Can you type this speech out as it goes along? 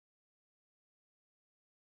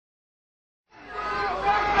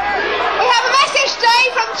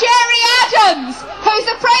Adams, who's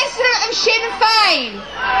the president of Sinn Fein.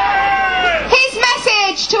 His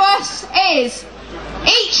message to us is,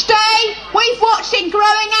 each day we've watched in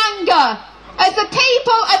growing anger as the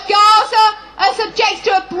people of Gaza are subject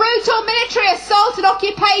to a brutal military assault and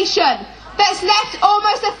occupation that's left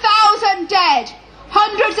almost 1,000 dead,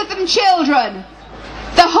 hundreds of them children.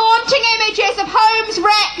 The haunting images of homes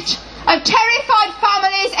wrecked, of terrified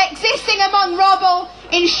families existing among rubble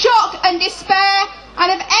in shock and despair,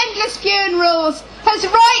 and of endless funerals has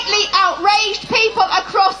rightly outraged people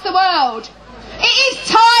across the world. It is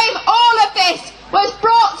time all of this was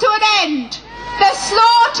brought to an end. The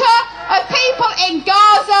slaughter of people in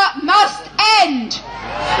Gaza must end.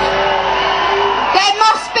 There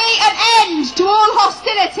must be an end to all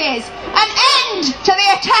hostilities, an end to the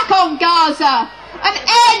attack on Gaza, an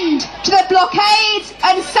end to the blockades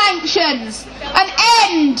and sanctions, an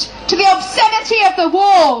end to the obscenity of the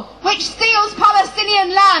war which steals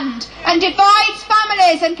Palestinian land and divides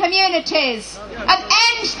families and communities, an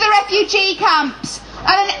end to the refugee camps,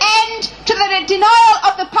 and an end to the denial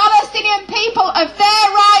of the Palestinian people of their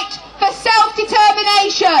right for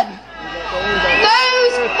self-determination.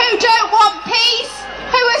 Those who don't want peace,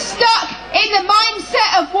 who are stuck in the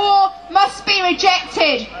mindset of war, must be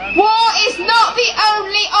rejected. War is not the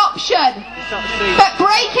only option, but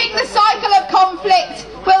breaking the cycle of conflict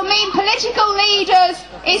will mean political leaders,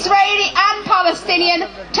 Israeli and Palestinian,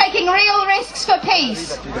 taking real risks for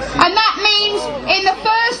peace. And that means, in the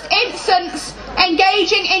first instance,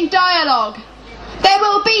 engaging in dialogue. There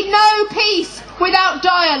will be no peace without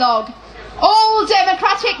dialogue. All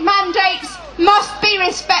democratic mandates must be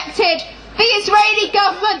respected. The Israeli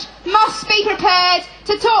government must be prepared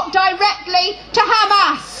to talk directly to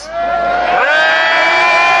Hamas.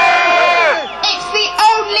 It's the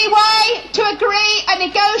only way to agree a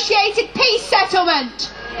negotiated peace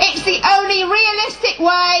settlement. It's the only realistic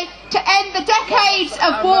way to end the decades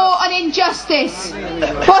of war and injustice.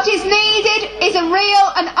 What is needed is a real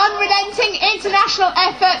and unrelenting international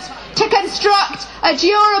effort to construct a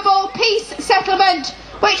durable peace settlement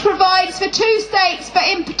which provides for two states, but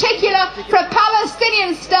in particular for a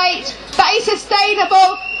Palestinian state that is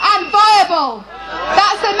sustainable and viable.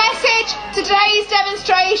 That's the message to today's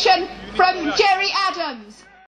demonstration from Gerry Adams.